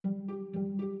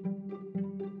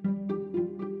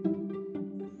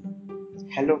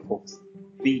Hello folks,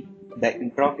 we, the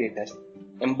interrogators,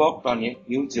 embarked on a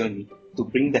new journey to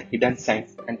bring the hidden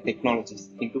science and technologies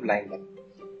into limelight.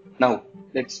 Now,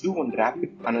 let's do one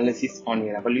rapid analysis on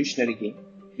a revolutionary game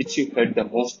which you heard the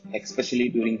most, especially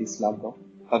during this lockdown,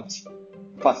 PUBG.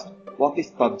 First, what is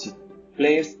PUBG?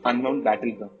 Players Unknown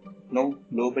Battleground, known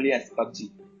globally as PUBG,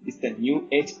 is the new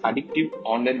age addictive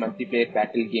online multiplayer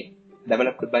battle game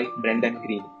developed by Brendan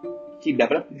Green. He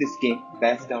developed this game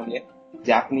based on a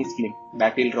Japanese film,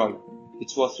 Battle Royale,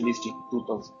 which was released in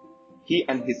 2000. He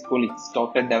and his colleagues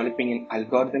started developing an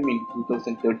algorithm in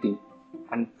 2013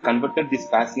 and converted this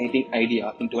fascinating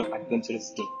idea into an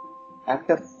adventurous game.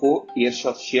 After 4 years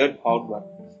of sheer hard work,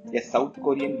 a South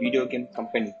Korean video game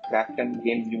company, Kraken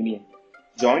Game Union,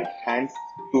 joined hands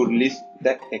to release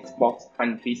the Xbox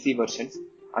and PC versions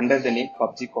under the name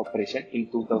PUBG Corporation in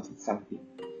 2017.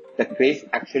 The craze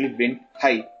actually went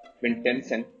high when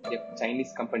Tencent, a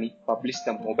Chinese company, published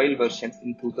the mobile versions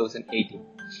in 2018,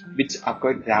 which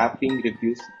acquired raving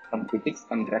reviews from critics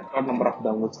and record number of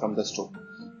downloads from the store.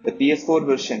 The PS4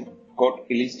 version got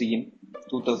released in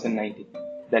 2019.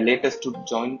 The latest to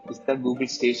join is the Google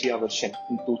Stadia version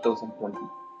in 2020.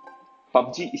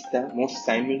 PUBG is the most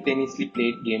simultaneously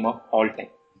played game of all time.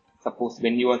 Suppose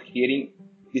when you are hearing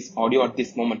this audio at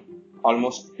this moment,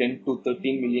 almost 10 to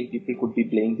 13 million people could be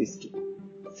playing this game.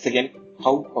 Second,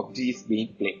 how PUBG is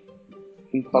being played.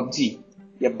 In PUBG,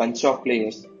 a bunch of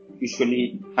players,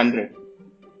 usually 100,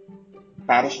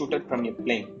 parachuted from a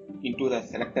plane into the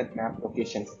selected map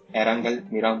locations,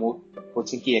 Erangel, Miramar,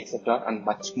 Pochinki, etc. and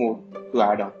much more to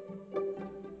add on.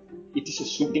 It is a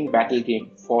shooting battle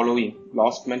game following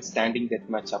last man standing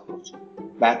deathmatch approach,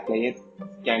 where players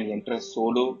can enter a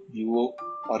solo, duo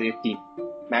or a team.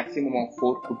 Maximum of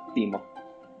 4 could team up.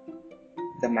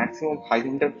 The maximum of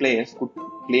 500 players could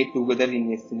play together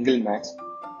in a single match,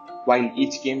 while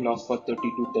each game lasts for 30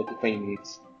 to 35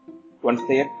 minutes. Once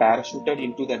they are parachuted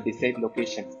into the desired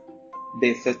locations,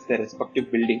 they search their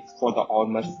respective buildings for the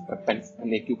armors, weapons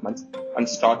and equipments and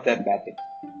start their battle.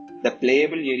 The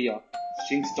playable area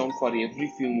shrinks down for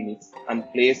every few minutes and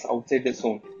players outside the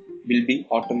zone will be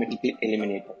automatically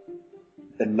eliminated.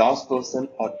 The last person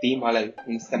or team alive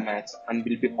wins the match and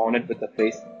will be honored with the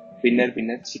phrase "Winner,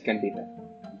 winner, chicken dinner."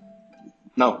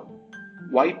 Now,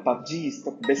 why PUBG is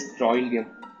the best royal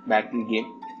battle game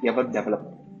ever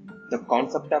developed? The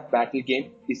concept of battle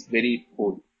game is very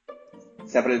old.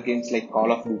 Several games like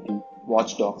Call of Duty,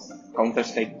 Watch Dogs,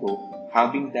 Counter-Strike Go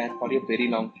have been there for a very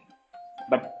long time.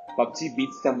 But PUBG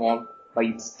beats them all by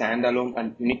its standalone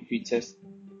and unique features,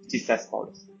 which is as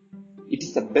follows. It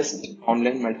is the best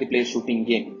online multiplayer shooting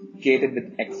game created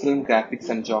with excellent graphics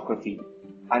and geography,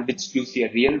 and which gives you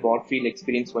a real warfield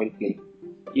experience while playing.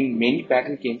 In many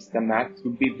battle games, the maps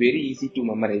would be very easy to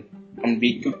memorize and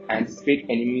we could anticipate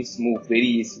enemies' move very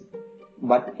easily.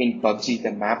 But in PUBG,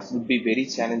 the maps would be very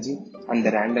challenging and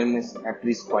the randomness factor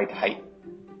is quite high.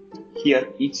 Here,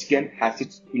 each gun has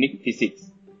its unique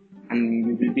physics and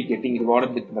you will be getting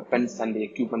rewarded with weapons and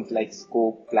equipment like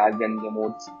scope, flag gun,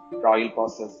 emotes, royal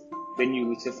passes when you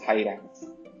reach high ranks.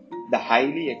 The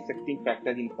highly exciting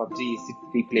factor in PUBG is its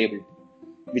replayability,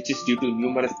 which is due to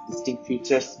numerous distinct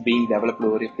features being developed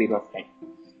over a period of time.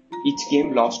 Each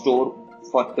game lasts over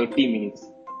for 30 minutes,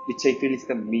 which I feel is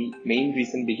the main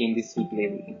reason behind this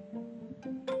replayability.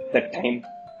 The time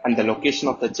and the location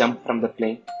of the jump from the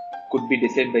plane could be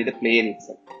decided by the player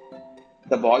itself.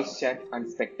 The voice chat and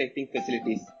spectating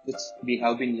facilities, which we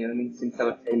have been learning since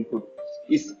our childhood,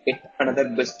 is yet another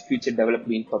best feature developed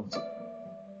in PUBG.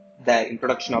 The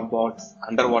introduction of bots,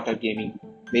 underwater gaming,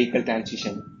 vehicle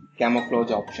transition, camouflage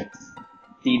options,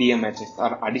 TDM matches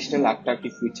are additional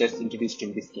attractive features introduced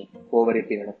in this game over a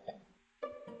period of time.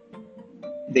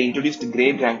 They introduced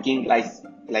grade ranking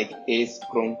like Ace,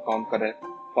 Chrome, Conqueror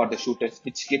for the shooters,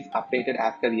 which gets updated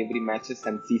after every matches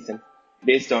and season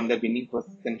based on the winning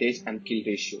percentage and kill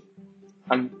ratio.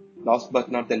 And last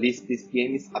but not the least, this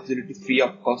game is absolutely free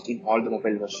of cost in all the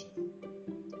mobile versions.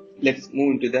 Let's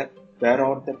move into the where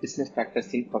are the business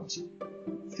factors in PUBG.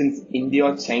 Since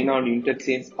India, China and United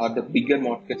States are the bigger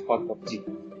markets for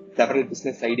PUBG, several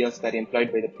business ideas were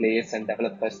employed by the players and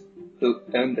developers to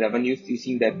earn revenues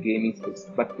using their gaming skills,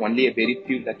 but only a very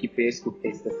few lucky players could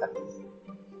taste the success.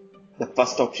 The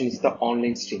first option is the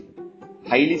online stream.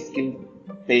 Highly skilled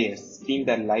players stream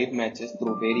their live matches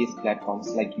through various platforms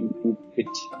like YouTube, Twitch,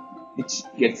 which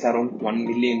gets around 1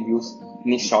 million views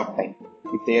in a short time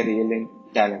if they are really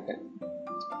talented.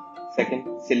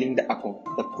 Second, selling the account.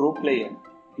 The pro player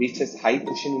reaches high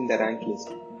position in the rank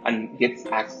list and gets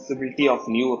accessibility of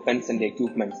new weapons and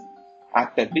equipments,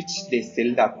 after which they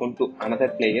sell the account to another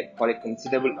player for a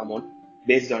considerable amount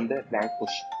based on the rank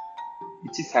position.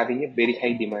 which is having a very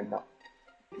high demand now.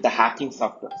 The hacking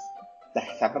softwares. The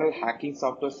several hacking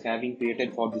softwares have been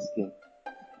created for this game,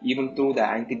 even though the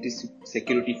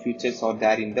anti-security features are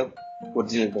there in the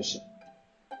original version.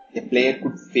 A player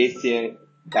could face a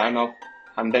ban of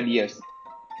 100 years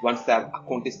once their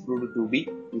account is proved to be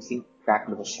using cracked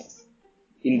versions.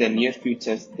 In the near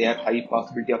future, there are high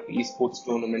possibility of esports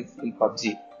tournaments in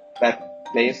PUBG, where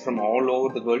players from all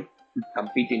over the world could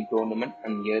compete in tournament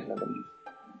and earn revenue.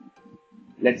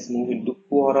 Let's move into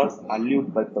who are all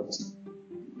allured by PUBG.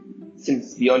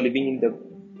 Since we are living in the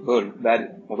world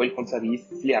where mobile phones are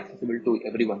easily accessible to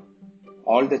everyone,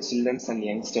 all the children and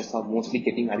youngsters are mostly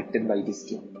getting addicted by this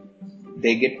game.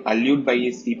 They get allured by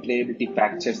its replayability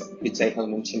factors, which I have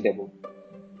mentioned above,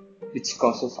 which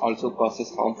also causes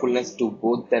harmfulness to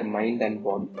both their mind and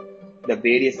body. The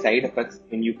various side effects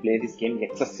when you play this game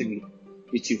excessively,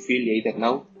 which you feel either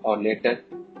now or later,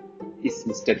 is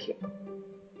listed here.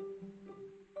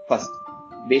 First,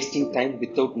 wasting time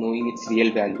without knowing its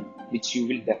real value, which you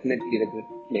will definitely regret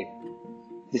later.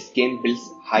 This game builds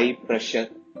high pressure,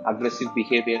 aggressive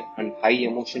behavior and high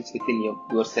emotions within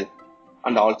yourself,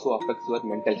 and also affects your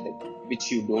mental health,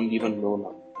 which you don't even know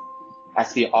now.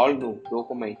 As we all know,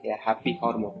 dopamine, a happy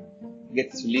hormone,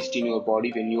 gets released in your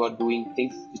body when you are doing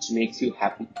things which makes you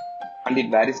happy, and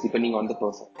it varies depending on the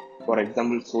person. For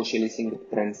example, socializing with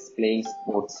friends, playing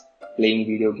sports, playing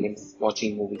video games,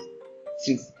 watching movies.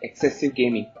 Since excessive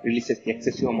gaming releases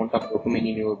excessive amount of dopamine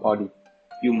in your body,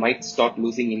 you might start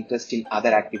losing interest in other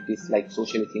activities like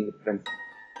socializing with friends,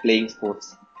 playing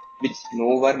sports, which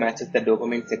nowhere matches the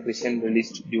dopamine secretion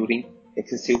released during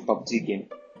excessive PUBG gaming.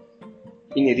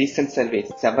 In a recent survey,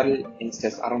 several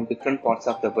youngsters around different parts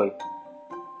of the world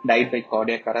died by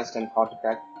cardiac arrest and heart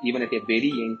attack even at a very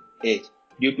young age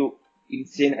due to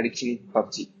insane addiction in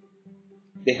PUBG.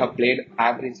 They have played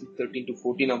averagely 13 to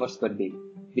 14 hours per day,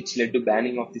 which led to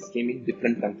banning of this game in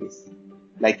different countries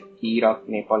like Iraq,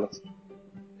 Nepal, etc.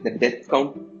 The death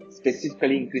count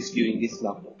specifically increased during this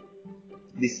lockdown.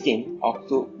 This game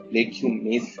also makes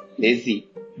you lazy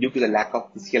due to the lack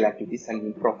of physical activities and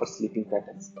improper sleeping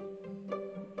patterns.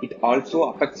 It also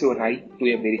affects your eye to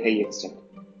a very high extent.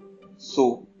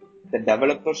 So, the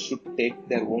developers should take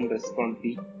their own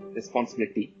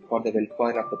responsibility for the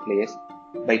welfare of the players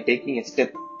by taking a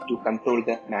step to control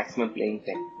the maximum playing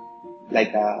time,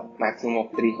 like a maximum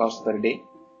of 3 hours per day,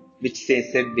 which they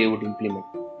said they would implement.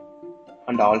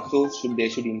 And also they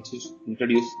should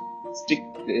introduce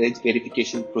strict age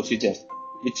verification procedures,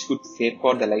 which could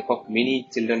safeguard the life of many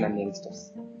children and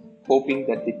youngsters. Hoping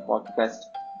that the podcast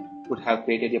would have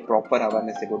created a proper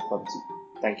awareness about PUBG.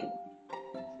 Thank you.